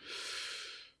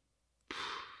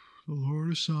 The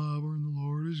Lord is sovereign. The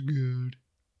Lord is good.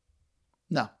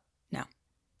 No.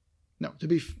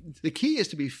 The key is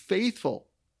to be faithful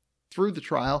through the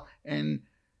trial, and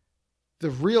the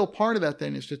real part of that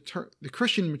then is to turn the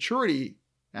Christian maturity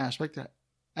aspect. That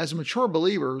as mature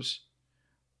believers,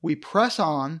 we press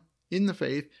on in the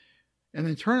faith, and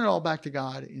then turn it all back to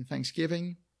God in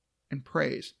thanksgiving and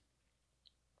praise.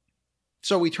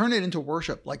 So we turn it into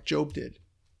worship like Job did.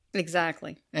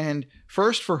 Exactly. And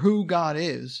first for who God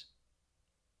is,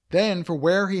 then for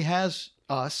where he has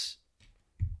us,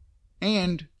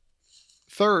 and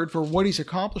third for what he's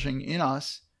accomplishing in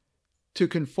us to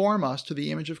conform us to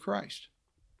the image of Christ.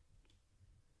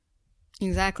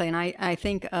 Exactly. And I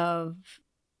think of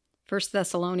 1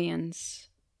 Thessalonians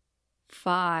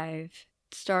 5,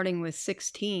 starting with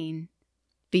 16.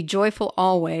 Be joyful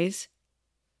always.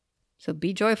 So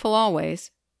be joyful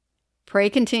always. Pray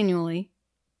continually.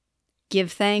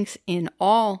 Give thanks in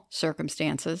all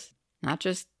circumstances, not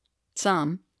just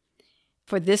some.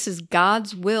 For this is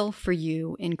God's will for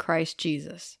you in Christ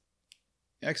Jesus.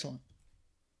 Excellent.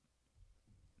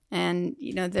 And,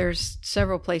 there's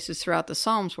several places throughout the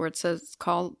Psalms where it says it's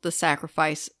called the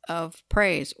sacrifice of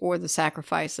praise or the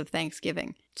sacrifice of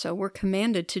thanksgiving. So we're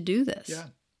commanded to do this. Yeah.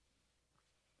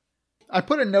 I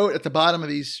put a note at the bottom of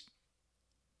these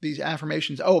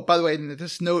affirmations. Oh, by the way, in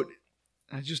this note,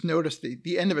 I just noticed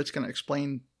the end of it's going to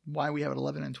explain why we have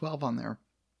 11 and 12 on there.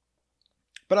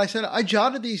 But I said, I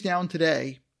jotted these down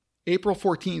today, April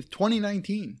 14th,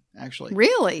 2019, actually.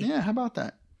 Really? Yeah, how about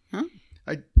that? Huh?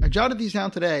 I jotted these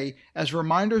down today as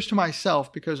reminders to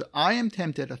myself because I am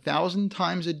tempted 1,000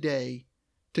 times a day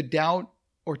to doubt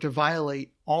or to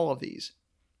violate all of these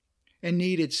and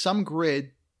needed some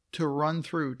grid to run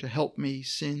through to help me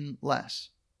sin less.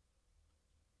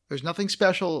 There's nothing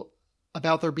special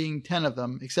about there being 10 of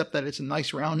them except that it's a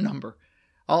nice round number.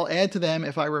 I'll add to them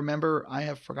if I remember I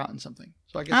have forgotten something.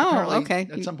 So I guess apparently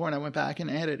at some point I went back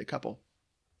and added a couple.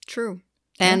 True.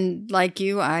 And like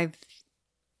you, I've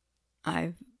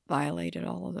violated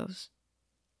all of those,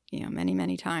 many,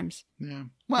 many times. Yeah.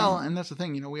 Well, and that's the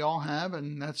thing, we all have,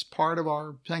 and that's part of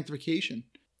our sanctification.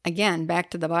 Again, back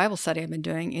to the Bible study I've been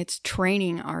doing, it's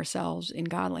training ourselves in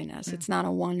godliness. Yeah. It's not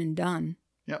a one and done.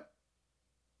 Yep.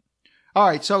 All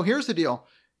right. So here's the deal.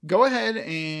 Go ahead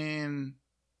and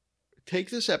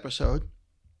take this episode,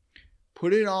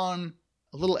 put it on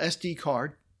a little SD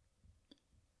card,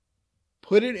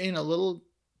 put it in a little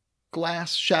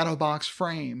glass shadow box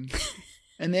frame,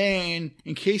 and then,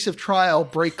 in case of trial,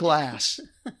 break glass.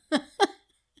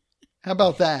 How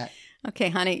about that? Okay,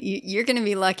 honey, you're going to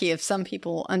be lucky if some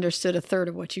people understood a third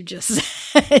of what you just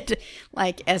said,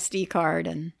 like SD card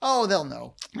and... Oh, they'll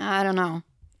know. I don't know.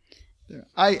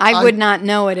 I would not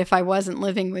know it if I wasn't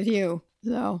living with you,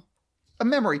 so... A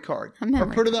memory card.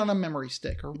 Or put it on a memory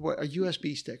stick or a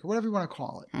USB stick or whatever you want to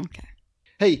call it. Okay.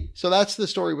 Hey, so that's the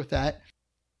story with that.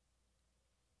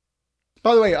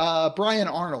 By the way, Brian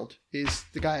Arnold is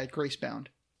the guy at Gracebound,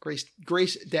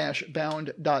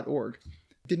 grace-bound.org.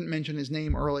 Didn't mention his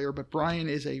name earlier, but Brian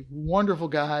is a wonderful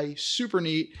guy, super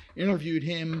neat. Interviewed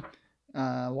him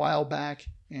a while back,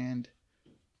 and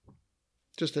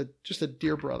just a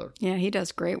dear brother. Yeah, he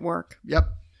does great work. Yep.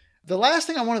 The last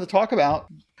thing I wanted to talk about,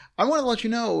 I want to let you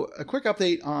know a quick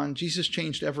update on Jesus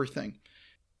Changed Everything.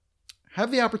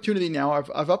 have the opportunity now.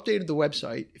 I've updated the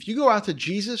website. If you go out to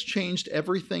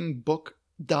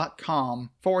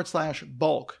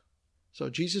JesusChangedEverythingBook.com/bulk. So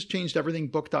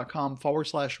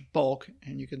JesusChangedEverythingBook.com/bulk,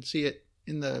 and you can see it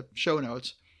in the show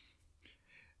notes.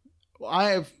 I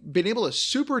have been able to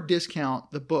super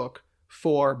discount the book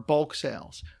for bulk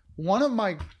sales. One of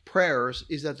my prayers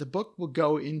is that the book will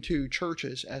go into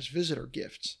churches as visitor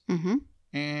gifts. Mm-hmm.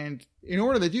 And in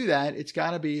order to do that, it's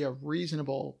got to be a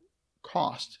reasonable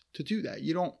cost to do that.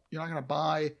 You're not going to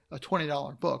buy a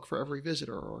 $20 book for every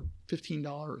visitor, or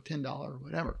 $15 or $10 or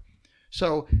whatever.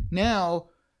 So now,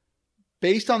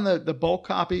 based on the bulk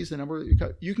copies, the number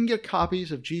you can get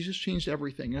copies of Jesus Changed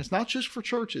Everything. And it's not just for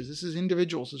churches. This is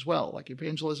individuals as well, like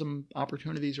evangelism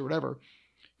opportunities or whatever.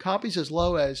 Copies as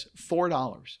low as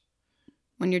 $4.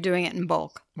 When you're doing it in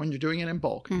bulk.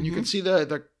 Mm-hmm. And you can see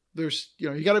there's,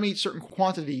 you got to meet certain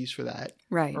quantities for that.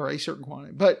 Right. Or a certain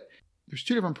quantity. But there's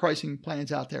 2 different pricing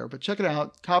plans out there. But check it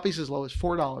out. Copies as low as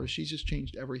 $4. Jesus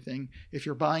Changed Everything if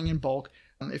you're buying in bulk.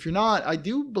 If you're not, I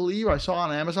do believe I saw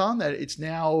on Amazon that it's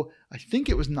now, I think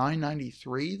it was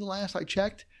 $9.93 the last I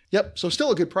checked. Yep. So still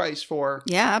a good price for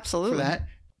absolutely. For that.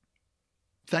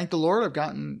 Thank the Lord. I've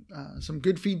gotten some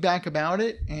good feedback about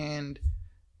it, and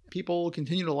people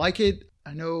continue to like it.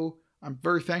 I know I'm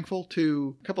very thankful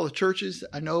to a couple of churches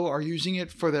I know are using it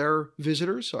for their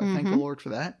visitors. So I thank the Lord for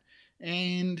that.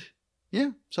 And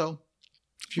so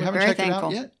if you haven't checked it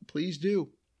out yet, please do.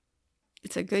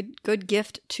 It's a good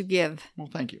gift to give. Well,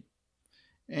 thank you.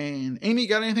 And Amy,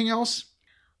 got anything else?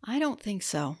 I don't think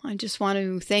so. I just want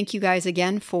to thank you guys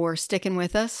again for sticking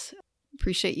with us.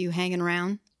 Appreciate you hanging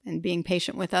around and being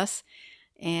patient with us.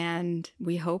 And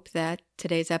we hope that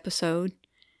today's episode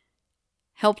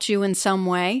helped you in some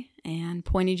way and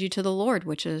pointed you to the Lord,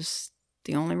 which is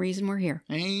the only reason we're here.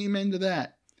 Amen to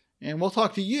that. And we'll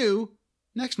talk to you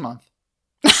next month.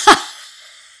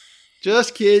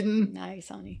 Just kidding. Nice,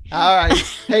 honey. All right.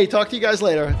 Hey, talk to you guys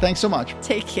later. Thanks so much.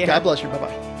 Take care. God bless you.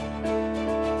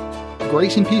 Bye-bye.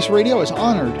 Grace and Peace Radio is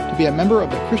honored to be a member of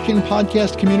the Christian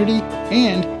podcast community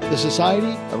and the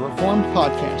Society of Reformed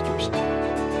Podcasters.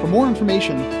 For more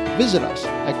information, visit us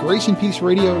at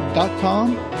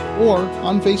graceandpeaceradio.com or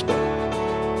on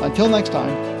Facebook. Until next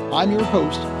time, I'm your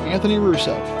host, Anthony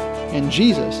Russo, and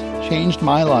Jesus changed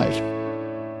my life.